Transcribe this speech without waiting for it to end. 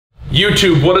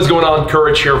YouTube, what is going on?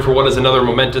 Courage here for what is another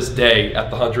momentous day at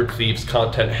the 100 Thieves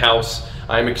Content House.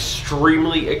 I'm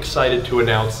extremely excited to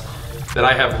announce that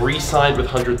I have re-signed with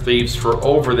 100 Thieves for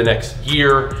over the next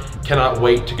year. Cannot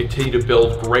wait to continue to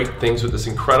build great things with this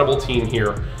incredible team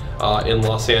here in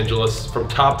Los Angeles. From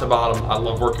top to bottom, I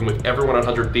love working with everyone at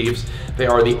 100 Thieves. They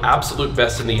are the absolute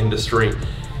best in the industry.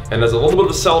 And as a little bit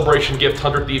of a celebration gift,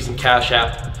 100 Thieves and Cash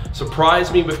App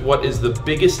surprised me with what is the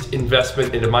biggest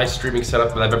investment into my streaming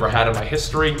setup that I've ever had in my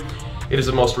history. It is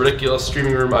the most ridiculous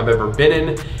streaming room I've ever been in,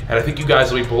 and I think you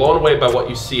guys will be blown away by what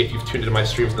you see if you've tuned into my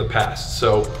streams in the past.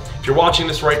 So if you're watching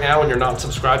this right now and you're not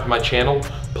subscribed to my channel,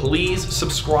 please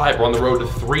subscribe. We're on the road to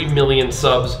 3 million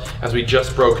subs as we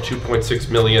just broke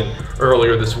 2.6 million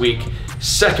earlier this week.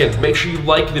 Second, make sure you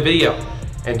like the video.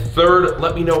 And third,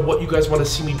 let me know what you guys want to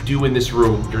see me do in this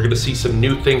room. You're gonna see some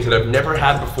new things that I've never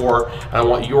had before, and I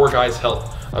want your guys' help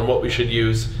on what we should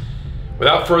use.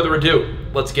 Without further ado,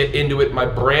 let's get into it. My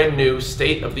brand new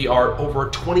state-of-the-art, over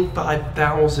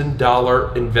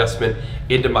 $25,000 investment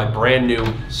into my brand new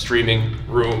streaming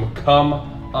room. Come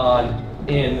on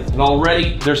in. And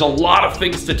already, there's a lot of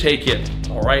things to take in,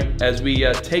 all right? As we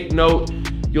take note,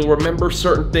 you'll remember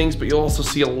certain things, but you'll also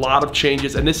see a lot of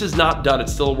changes. And this is not done,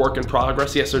 it's still a work in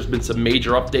progress. Yes, there's been some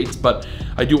major updates, but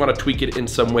I do want to tweak it in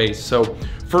some ways. So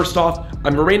first off,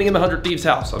 I'm remaining in the 100 Thieves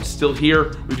house. I'm still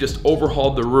here. We've just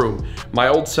overhauled the room. My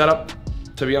old setup,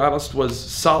 to be honest, was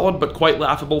solid, but quite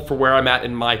laughable for where I'm at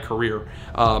in my career.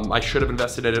 I should have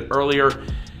invested in it earlier.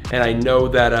 And I know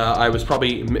that I was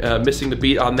probably missing the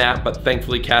beat on that, but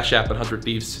thankfully Cash App and 100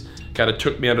 Thieves kind of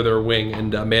took me under their wing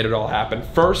and made it all happen.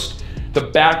 First, the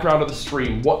background of the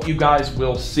stream, what you guys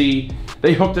will see.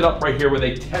 They hooked it up right here with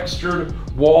a textured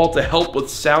wall to help with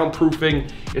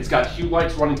soundproofing. It's got hue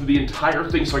lights running through the entire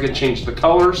thing so I can change the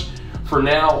colors. For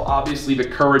now, obviously the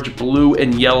Courage blue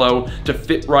and yellow to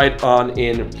fit right on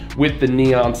in with the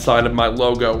neon sign of my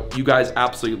logo. You guys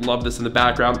absolutely love this in the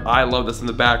background. I love this in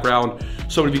the background.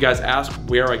 So many of you guys ask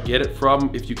where I get it from,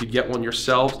 if you could get one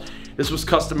yourselves. This was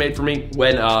custom made for me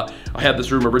when I had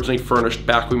this room originally furnished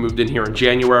back when we moved in here in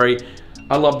January.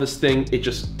 I love this thing. It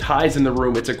just ties in the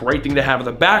room. It's a great thing to have in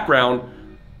the background,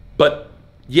 but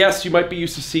yes, you might be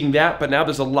used to seeing that, but now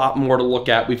there's a lot more to look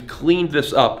at. We've cleaned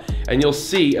this up, and you'll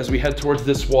see as we head towards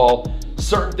this wall,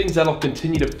 certain things that'll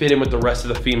continue to fit in with the rest of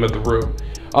the theme of the room.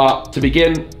 To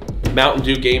begin, Mountain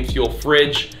Dew Game Fuel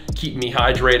fridge, keeping me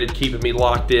hydrated, keeping me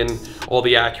locked in, all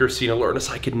the accuracy and alertness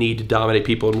I could need to dominate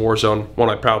people in Warzone. One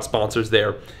of my proud sponsors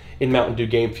there in Mountain Dew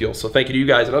Game Fuel. So thank you to you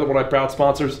guys. Another one of my proud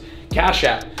sponsors, Cash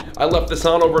App. I left this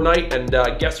on overnight and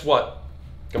guess what?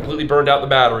 Completely burned out the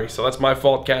battery. So that's my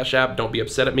fault, Cash App. Don't be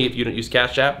upset at me if you didn't use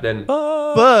Cash App, then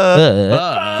fuck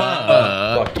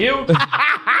you.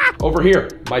 Over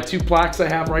here, my two plaques I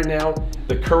have right now,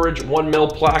 the Courage 1 mil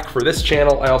plaque for this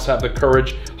channel. I also have the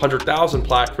Courage 100,000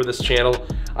 plaque for this channel.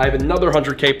 I have another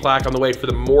 100K plaque on the way for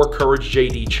the more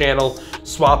CouRageJD channel.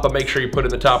 Swpah, make sure you put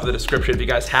it in the top of the description. If you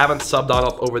guys haven't subbed on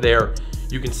up over there,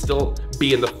 you can still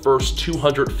be in the first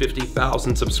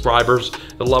 250,000 subscribers.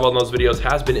 The love on those videos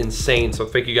has been insane, so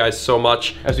thank you guys so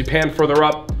much. As we pan further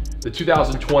up, the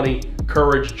 2020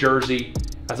 Courage jersey,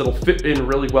 as it'll fit in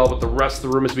really well with the rest of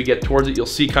the room as we get towards it. You'll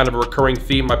see kind of a recurring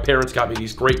theme. My parents got me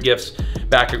these great gifts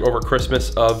back over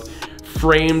Christmas of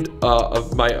framed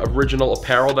of my original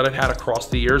apparel that I've had across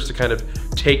the years to kind of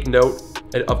take note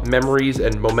of memories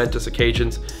and momentous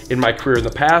occasions in my career in the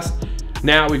past.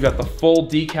 Now we've got the full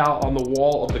decal on the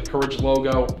wall of the Courage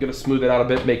logo. I'm gonna smooth it out a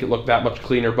bit, make it look that much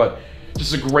cleaner, but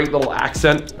just a great little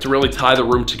accent to really tie the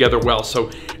room together well.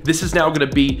 So this is now gonna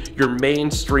be your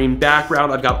mainstream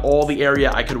background. I've got all the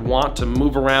area I could want to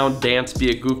move around, dance, be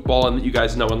a goofball, and that you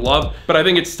guys know and love. But I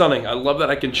think it's stunning. I love that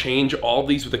I can change all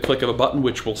these with a click of a button,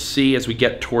 which we'll see as we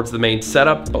get towards the main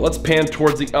setup. But let's pan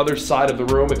towards the other side of the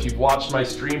room. If you've watched my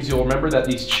streams, you'll remember that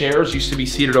these chairs used to be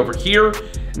seated over here.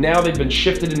 Now they've been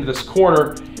shifted into this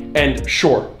corner. And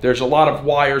sure, there's a lot of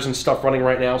wires and stuff running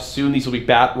right now. Soon these will be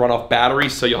run off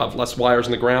batteries, so you'll have less wires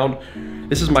in the ground.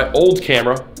 This is my old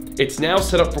camera. It's now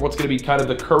set up for what's gonna be kind of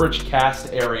the Courage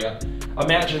cast area.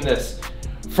 Imagine this.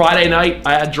 Friday night,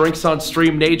 I had drinks on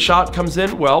stream, Nade Shot comes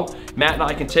in. Well, Matt and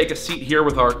I can take a seat here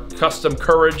with our custom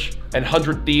Courage and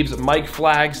 100 Thieves mic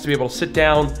flags to be able to sit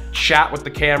down, chat with the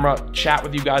camera, chat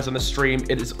with you guys on the stream.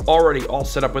 It is already all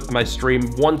set up with my stream,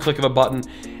 one click of a button,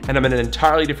 and I'm in an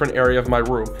entirely different area of my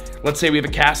room. Let's say we have a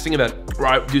casting event where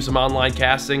I do some online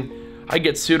casting. I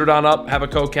get suited on up, have a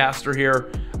co-caster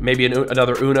here, maybe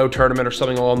another Uno tournament or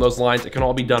something along those lines. It can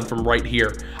all be done from right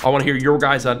here. I want to hear your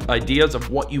guys' ideas of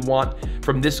what you want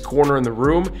from this corner in the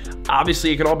room.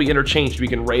 Obviously, it can all be interchanged. We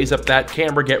can raise up that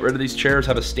camera, get rid of these chairs,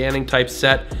 have a standing type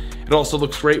set. It also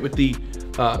looks great with the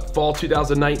fall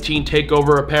 2019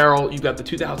 takeover apparel. You've got the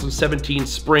 2017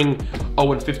 spring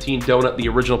 0-15 donut, the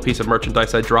original piece of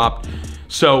merchandise I dropped.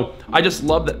 So I just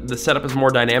love that the setup is more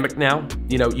dynamic now.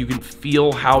 You know, you can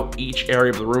feel how each area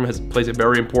of the room plays a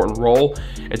very important role.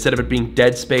 Instead of it being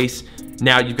dead space,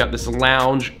 now you've got this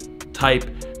lounge type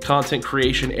content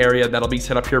creation area that'll be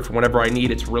set up here for whenever I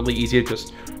need. It's really easy to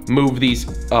just move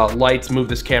these lights, move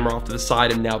this camera off to the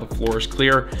side, and now the floor is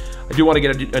clear. I do want to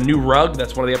get a new rug.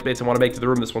 That's one of the updates I want to make to the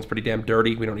room. This one's pretty damn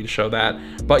dirty. We don't need to show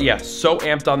that. But yeah, so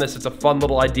amped on this. It's a fun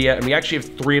little idea. And we actually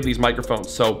have 3 of these microphones.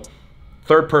 So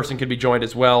third person can be joined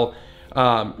as well,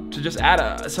 to just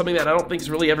add something that I don't think has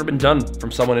really ever been done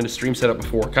from someone in a stream setup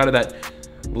before. Kind of that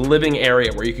living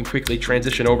area where you can quickly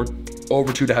transition over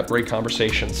to have great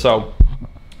conversation. So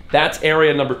that's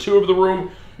area number 2 of the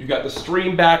room. You've got the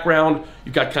stream background.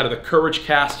 You've got kind of the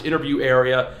CouRageCast interview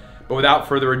area. But without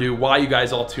further ado, while you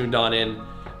guys all tuned on in,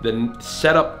 the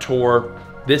setup tour,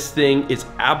 this thing is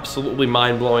absolutely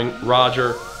mind-blowing.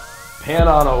 Roger, pan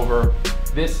on over.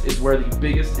 This is where the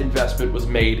biggest investment was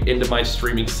made into my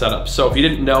streaming setup. So if you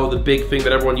didn't know, the big thing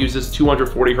that everyone uses,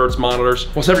 240 hertz monitors.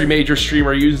 Almost every major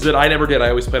streamer uses it. I never did. I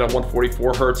always played on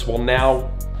 144 hertz. Well,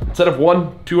 now, instead of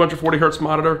one 240 hertz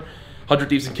monitor, 100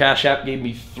 Thieves and Cash App gave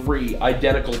me 3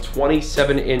 identical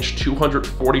 27-inch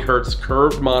 240 hertz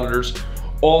curved monitors,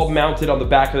 all mounted on the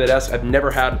back of the desk. I've never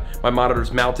had my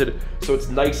monitors mounted, so it's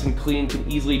nice and clean,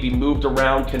 can easily be moved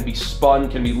around, can be spun,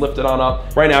 can be lifted on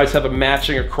up. Right now I just have a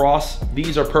matching across.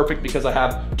 These are perfect because I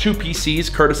have 2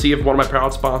 PCs, courtesy of one of my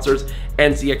proud sponsors,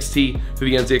 NZXT, through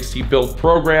the NZXT build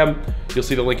program. You'll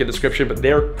see the link in the description, but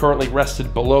they're currently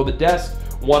rested below the desk,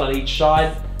 1 on each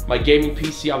side. My gaming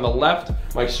PC on the left,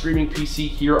 my streaming PC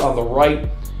here on the right.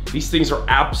 These things are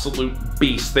absolute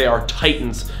beasts. They are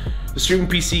titans. The streaming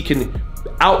PC can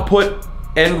output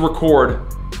and record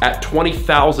at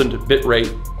 20,000 bit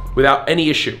rate without any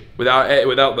issue, without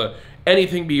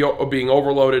anything being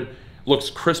overloaded. Looks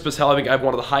crisp as hell. I think I have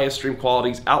one of the highest stream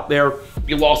qualities out there.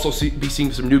 You'll also be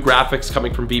seeing some new graphics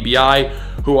coming from BBI,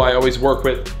 who I always work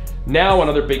with. Now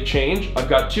another big change, I've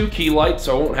got 2 key lights,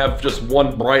 so I won't have just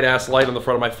one bright ass light on the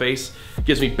front of my face.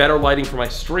 Gives me better lighting for my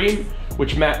stream,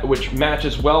 which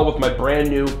matches well with my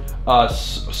brand new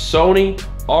Sony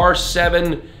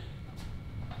R7,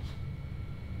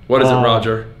 what is it,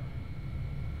 Roger?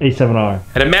 A7R.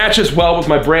 And it matches well with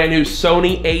my brand new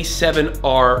Sony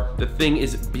A7R. The thing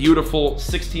is beautiful,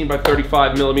 16 by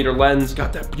 35 millimeter lens.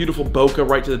 Got that beautiful bokeh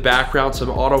right to the background, some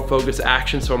autofocus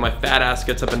action, so when my fat ass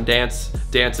gets up and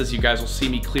dances, you guys will see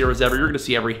me clear as ever. You're gonna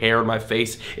see every hair in my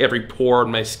face, every pore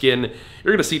in my skin.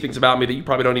 You're gonna see things about me that you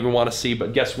probably don't even wanna see,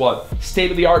 but guess what?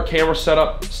 State-of-the-art camera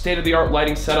setup, state-of-the-art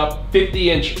lighting setup,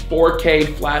 50-inch 4K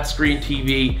flat screen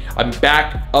TV. I'm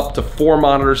back up to 4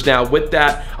 monitors now. With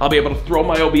that, I'll be able to throw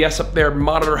my OBS up there,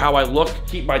 monitor how I look,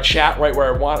 keep my chat right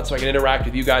where I want it so I can interact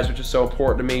with you guys, which is so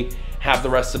important to me. Have the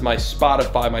rest of my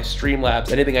Spotify, my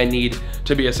Streamlabs, anything I need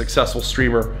to be a successful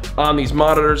streamer on these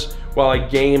monitors while I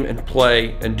game and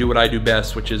play and do what I do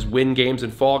best, which is win games in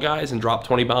Fall Guys and drop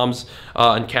 20 bombs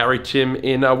and carry Tim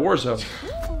in Warzone.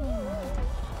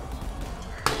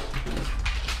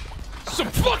 Some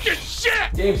fucking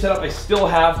shit! Game setup, I still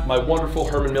have my wonderful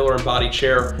Herman Miller embody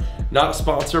chair. Not a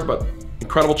sponsor, but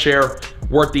incredible chair,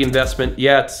 worth the investment.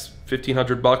 Yeah, it's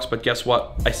 1,500 bucks, but guess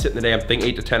what? I sit in the damn thing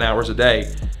 8 to 10 hours a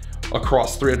day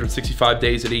across 365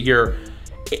 days in a year.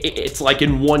 It's like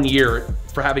in 1 year,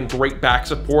 for having great back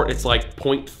support, it's like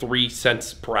 0.3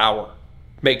 cents per hour.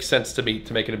 Makes sense to me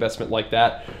to make an investment like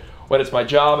that when it's my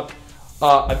job.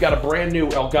 I've got a brand new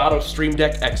Elgato Stream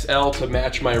Deck XL to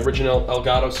match my original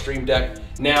Elgato Stream Deck.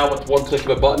 Now with one click of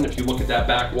a button, if you look at that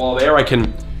back wall there, I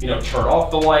can, turn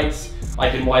off the lights. I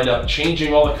can wind up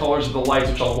changing all the colors of the lights,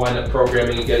 which I'll wind up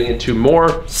programming and getting into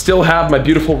more. Still have my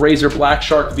beautiful Razer Black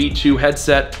Shark V2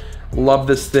 headset. Love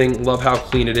this thing, love how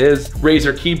clean it is.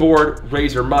 Razer keyboard,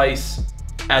 Razer mice.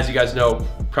 As you guys know,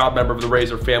 proud member of the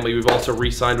Razer family. We've also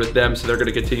re-signed with them, so they're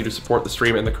gonna continue to support the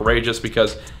stream and the Courageous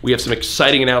because we have some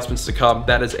exciting announcements to come.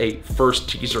 That is a first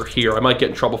teaser here. I might get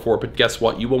in trouble for it, but guess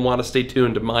what? You will wanna stay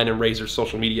tuned to mine and Razer's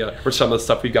social media for some of the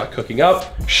stuff we've got cooking up.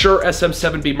 Shure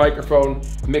SM7B microphone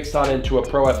mixed on into a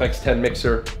Pro FX10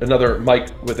 mixer, another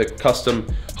mic with a custom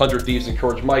 100 Thieves and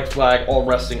Courage mic flag, all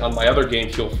resting on my other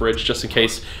game fuel fridge, just in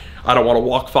case I don't want to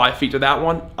walk 5 feet to that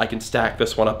one. I can stack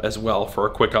this one up as well for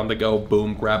a quick on the go,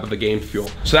 boom, grab of the game fuel.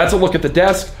 So that's a look at the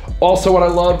desk. Also what I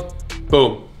love,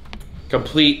 boom,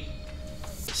 complete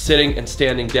sitting and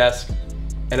standing desk.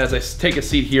 And as I take a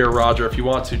seat here, Roger, if you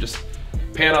want to just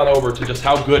pan on over to just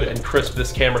how good and crisp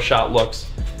this camera shot looks.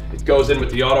 It goes in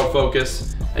with the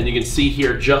autofocus and you can see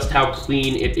here just how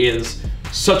clean it is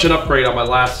such an upgrade on my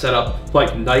last setup,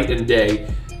 like night and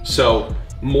day. So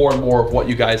more and more of what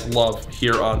you guys love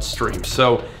here on stream.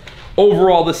 So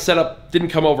overall, this setup didn't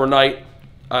come overnight.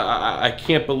 I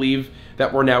can't believe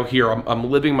that we're now here. I'm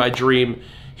living my dream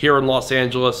here in Los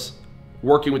Angeles,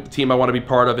 working with the team I want to be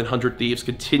part of in 100 Thieves,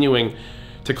 continuing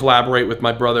to collaborate with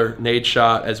my brother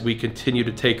Nadeshot as we continue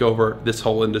to take over this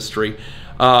whole industry.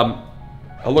 I'll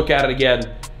look at it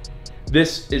again.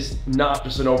 This is not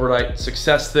just an overnight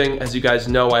success thing. As you guys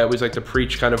know, I always like to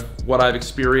preach kind of what I've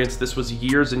experienced. This was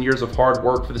years and years of hard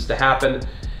work for this to happen,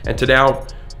 and to now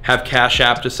have Cash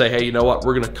App to say, hey, you know what,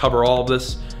 we're gonna cover all of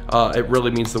this. It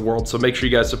really means the world. So make sure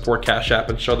you guys support Cash App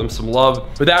and show them some love.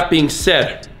 With that being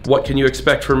said, what can you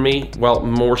expect from me? Well,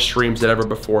 more streams than ever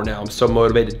before now. I'm so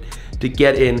motivated to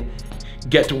get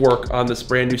to work on this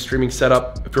brand new streaming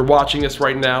setup. If you're watching this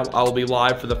right now, I'll be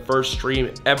live for the first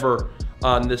stream ever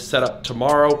on this setup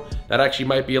tomorrow. That actually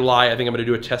might be a lie. I think I'm gonna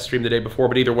do a test stream the day before,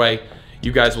 but either way,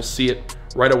 you guys will see it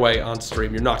right away on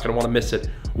stream. You're not gonna wanna miss it.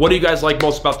 What do you guys like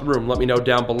most about the room? Let me know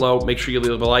down below. Make sure you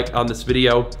leave a like on this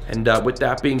video. And with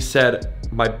that being said,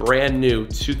 my brand new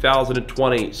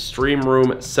 2020 Stream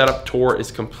Room Setup Tour is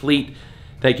complete.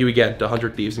 Thank you again to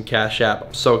 100 Thieves and Cash App.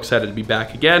 I'm so excited to be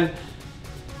back again.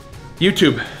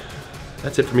 YouTube,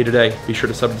 that's it for me today. Be sure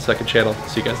to sub to the second channel.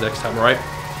 See you guys next time, all right?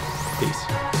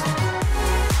 Peace.